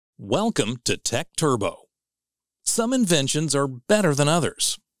Welcome to Tech Turbo. Some inventions are better than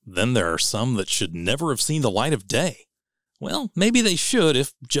others. Then there are some that should never have seen the light of day. Well, maybe they should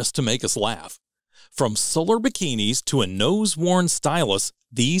if just to make us laugh. From solar bikinis to a nose-worn stylus,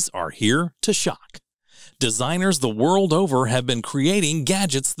 these are here to shock. Designers the world over have been creating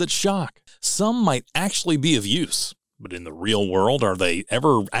gadgets that shock. Some might actually be of use, but in the real world, are they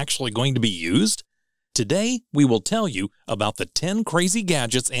ever actually going to be used? Today, we will tell you about the 10 crazy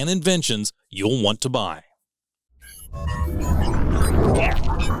gadgets and inventions you'll want to buy.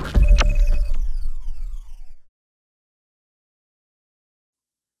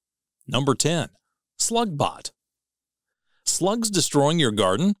 Number 10. Slugboat. Slugs destroying your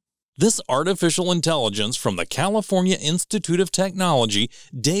garden? This artificial intelligence from the California Institute of Technology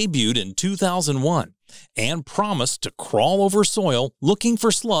debuted in 2001 and promised to crawl over soil looking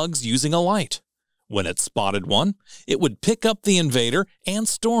for slugs using a light. When it spotted one, it would pick up the invader and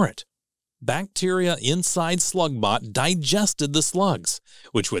store it. Bacteria inside Slugboat digested the slugs,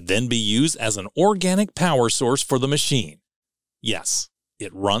 which would then be used as an organic power source for the machine. Yes,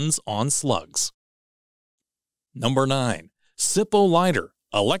 it runs on slugs. Number 9. Sipoe Lighter,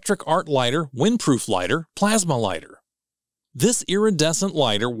 electric arc lighter, windproof lighter, plasma lighter. This iridescent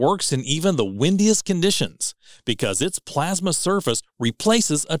lighter works in even the windiest conditions because its plasma surface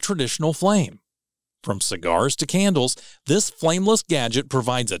replaces a traditional flame. From cigars to candles, this flameless gadget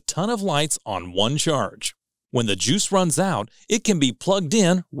provides a ton of lights on one charge. When the juice runs out, it can be plugged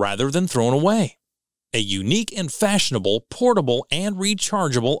in rather than thrown away. A unique and fashionable, portable, and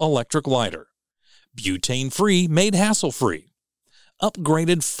rechargeable electric lighter. Butane-free made hassle-free.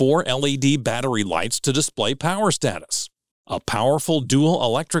 Upgraded 4 LED battery lights to display power status. A powerful dual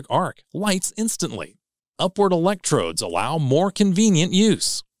electric arc lights instantly. Upward electrodes allow more convenient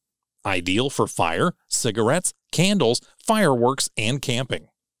use. Ideal for fire, cigarettes, candles, fireworks, and camping.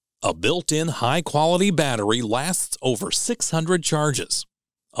 A built-in high-quality battery lasts over 600 charges.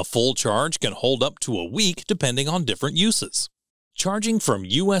 A full charge can hold up to a week depending on different uses. Charging from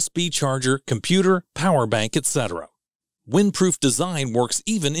USB charger, computer, power bank, etc. Windproof design works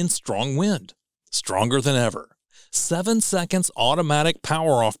even in strong wind. Stronger than ever. 7 seconds automatic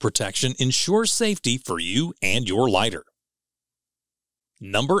power-off protection ensures safety for you and your lighter.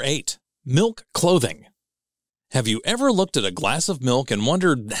 Number 8. Milk clothing. Have you ever looked at a glass of milk and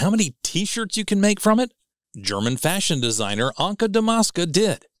wondered how many t-shirts you can make from it? German fashion designer Anke Damaska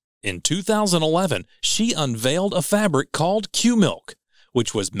did. In 2011, she unveiled a fabric called Q-Milk,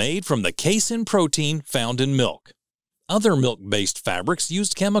 which was made from the casein protein found in milk. Other milk-based fabrics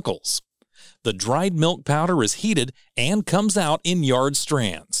used chemicals. The dried milk powder is heated and comes out in yard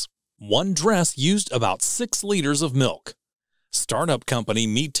strands. One dress used about 6 liters of milk. Startup company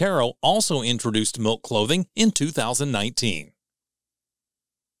Metero also introduced milk clothing in 2019.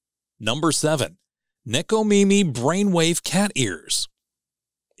 Number 7. Nekomimi Brainwave Cat Ears.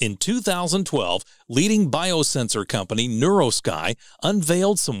 In 2012, leading biosensor company NeuroSky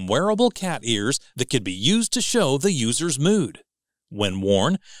unveiled some wearable cat ears that could be used to show the user's mood. When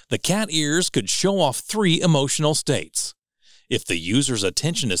worn, the cat ears could show off 3 emotional states. If the user's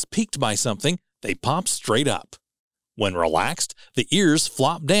attention is piqued by something, they pop straight up. When relaxed, the ears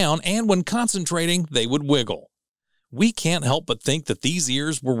flop down, and when concentrating, they would wiggle. We can't help but think that these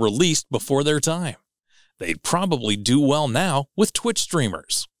ears were released before their time. They'd probably do well now with Twitch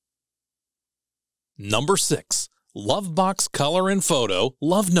streamers. Number 6. Lovebox Color and Photo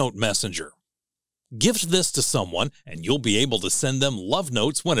Love Note Messenger. Gift this to someone, and you'll be able to send them love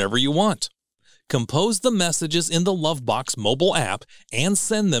notes whenever you want. Compose the messages in the Lovebox mobile app and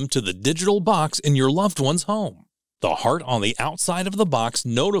send them to the digital box in your loved one's home. The heart on the outside of the box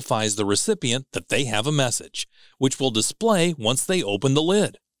notifies the recipient that they have a message, which will display once they open the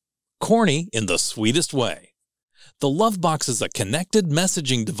lid. Corny in the sweetest way. The Lovebox is a connected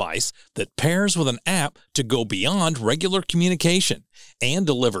messaging device that pairs with an app to go beyond regular communication and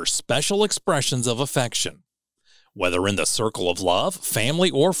deliver special expressions of affection. Whether in the circle of love,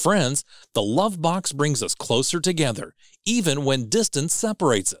 family, or friends, the Lovebox brings us closer together, even when distance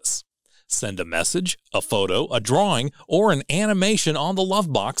separates us. Send a message, a photo, a drawing, or an animation on the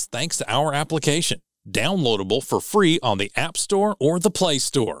Lovebox thanks to our application. Downloadable for free on the App Store or the Play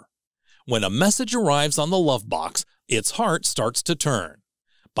Store. When a message arrives on the Lovebox, its heart starts to turn.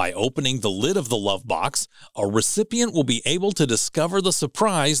 By opening the lid of the Lovebox, a recipient will be able to discover the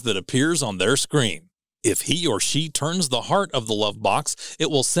surprise that appears on their screen. If he or she turns the heart of the Lovebox,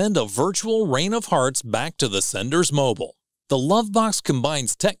 it will send a virtual rain of hearts back to the sender's mobile. The Lovebox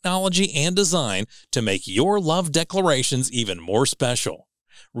combines technology and design to make your love declarations even more special.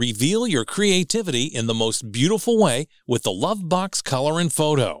 Reveal your creativity in the most beautiful way with the Lovebox Color and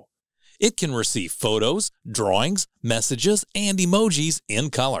Photo. It can receive photos, drawings, messages, and emojis in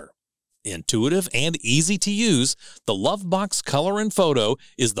color. Intuitive and easy to use, the Lovebox Color and Photo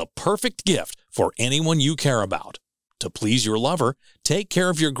is the perfect gift for anyone you care about. To please your lover, take care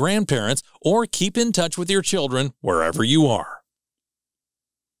of your grandparents, or keep in touch with your children wherever you are.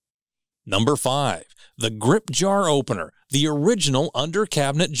 Number 5. The Grip Jar Opener, the original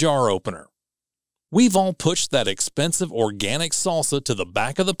under-cabinet jar opener. We've all pushed that expensive organic salsa to the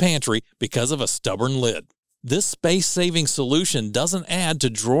back of the pantry because of a stubborn lid. This space-saving solution doesn't add to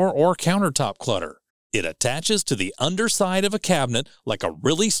drawer or countertop clutter. It attaches to the underside of a cabinet like a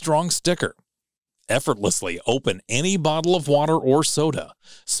really strong sticker. Effortlessly open any bottle of water or soda,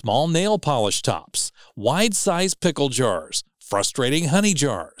 small nail polish tops, wide-sized pickle jars, frustrating honey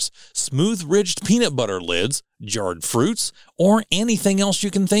jars, smooth-ridged peanut butter lids, jarred fruits, or anything else you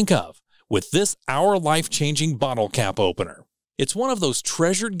can think of with this our life-changing bottle cap opener. It's one of those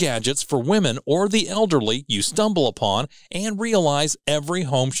treasured gadgets for women or the elderly you stumble upon and realize every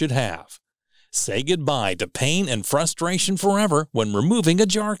home should have. Say goodbye to pain and frustration forever when removing a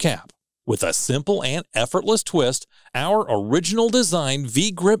jar cap. With a simple and effortless twist, our original design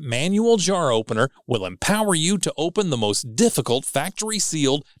V-Grip manual jar opener will empower you to open the most difficult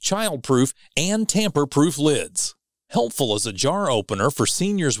factory-sealed, child-proof, and tamper-proof lids. Helpful as a jar opener for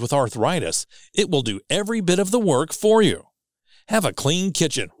seniors with arthritis, it will do every bit of the work for you. Have a clean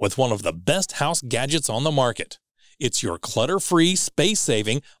kitchen with one of the best house gadgets on the market. It's your clutter-free,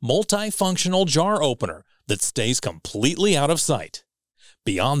 space-saving, multifunctional jar opener that stays completely out of sight.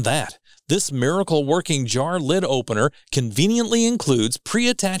 Beyond that, this miracle-working jar lid opener conveniently includes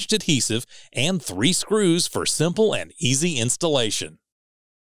pre-attached adhesive and 3 screws for simple and easy installation.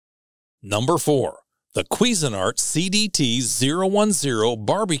 Number 4. The Cuisinart CDT-010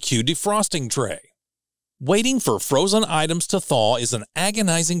 Barbecue Defrosting Tray. Waiting for frozen items to thaw is an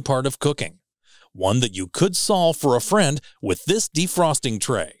agonizing part of cooking, one that you could solve for a friend with this defrosting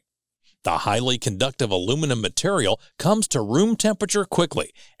tray. The highly conductive aluminum material comes to room temperature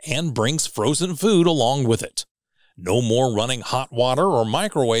quickly and brings frozen food along with it. No more running hot water or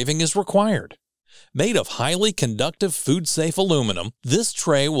microwaving is required. Made of highly conductive food-safe aluminum, this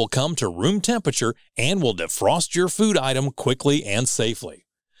tray will come to room temperature and will defrost your food item quickly and safely.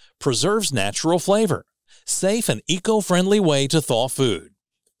 Preserves natural flavor. Safe and eco-friendly way to thaw food.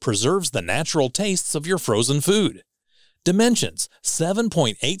 Preserves the natural tastes of your frozen food. Dimensions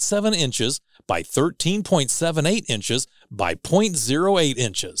 7.87 inches by 13.78 inches by 0.08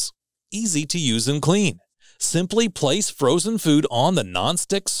 inches. Easy to use and clean. Simply place frozen food on the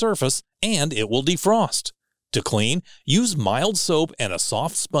non-stick surface and it will defrost. To clean, use mild soap and a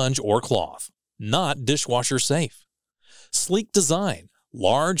soft sponge or cloth. Not dishwasher safe. Sleek design.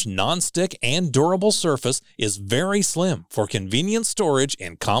 Large, non-stick, and durable surface is very slim for convenient storage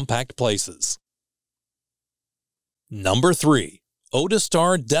in compact places. Number 3.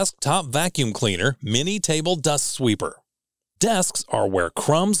 Odestar Desktop Vacuum Cleaner Mini Table Dust Sweeper. Desks are where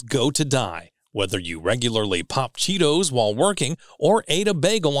crumbs go to die, whether you regularly pop Cheetos while working or ate a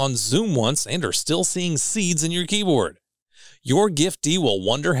bagel on Zoom once and are still seeing seeds in your keyboard. Your giftee will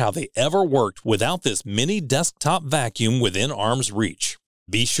wonder how they ever worked without this mini desktop vacuum within arm's reach.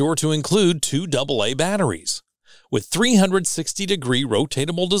 Be sure to include 2 AA batteries. With 360-degree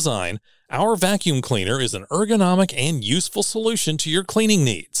rotatable design, our vacuum cleaner is an ergonomic and useful solution to your cleaning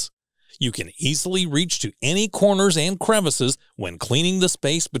needs. You can easily reach to any corners and crevices when cleaning the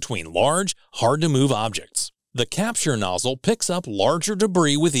space between large, hard-to-move objects. The capture nozzle picks up larger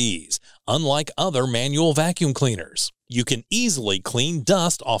debris with ease, unlike other manual vacuum cleaners. You can easily clean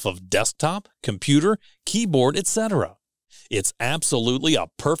dust off of desktop, computer, keyboard, etc. It's absolutely a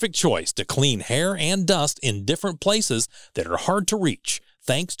perfect choice to clean hair and dust in different places that are hard to reach,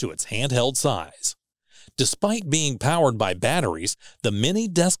 thanks to its handheld size. Despite being powered by batteries, the mini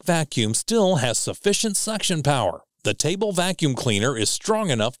desk vacuum still has sufficient suction power. The table vacuum cleaner is strong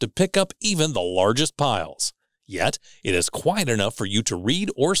enough to pick up even the largest piles. Yet, it is quiet enough for you to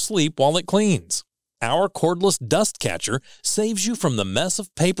read or sleep while it cleans. Our cordless dust catcher saves you from the mess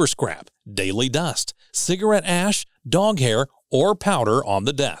of paper scrap, daily dust, cigarette ash, dog hair, or powder on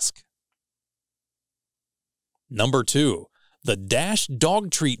the desk. Number 2. The Dash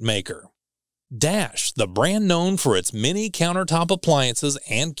Dog Treat Maker. Dash, the brand known for its mini countertop appliances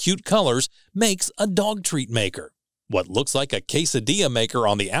and cute colors, makes a dog treat maker. What looks like a quesadilla maker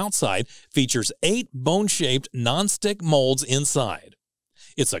on the outside features 8 bone-shaped non-stick molds inside.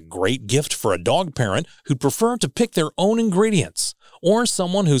 It's a great gift for a dog parent who'd prefer to pick their own ingredients, or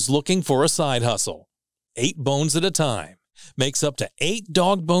someone who's looking for a side hustle. 8 bones at a time. Makes up to 8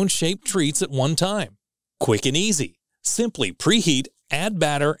 dog bone-shaped treats at one time. Quick and easy. Simply preheat Add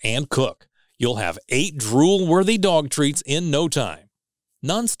batter and cook. You'll have 8 drool-worthy dog treats in no time.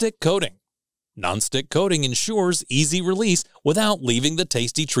 Non-stick coating. Non-stick coating ensures easy release without leaving the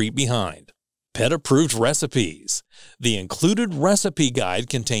tasty treat behind. Pet-approved recipes. The included recipe guide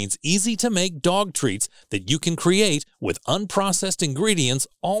contains easy-to-make dog treats that you can create with unprocessed ingredients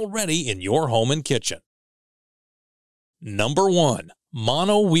already in your home and kitchen. Number 1.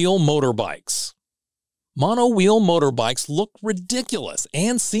 Mono-wheel motorbikes. Mono-wheel motorbikes look ridiculous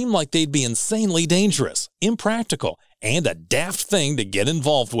and seem like they'd be insanely dangerous, impractical, and a daft thing to get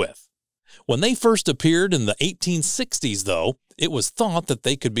involved with. When they first appeared in the 1860s, though, it was thought that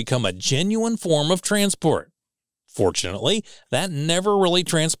they could become a genuine form of transport. Fortunately, that never really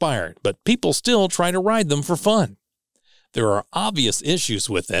transpired, but people still try to ride them for fun. There are obvious issues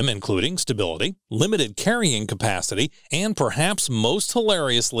with them, including stability, limited carrying capacity, and perhaps most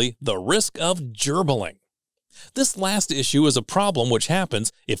hilariously, the risk of gerbling. This last issue is a problem which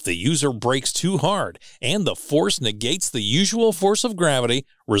happens if the user brakes too hard and the force negates the usual force of gravity,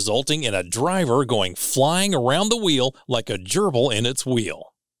 resulting in a driver going flying around the wheel like a gerbil in its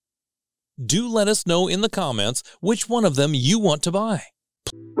wheel. Do let us know in the comments which one of them you want to buy.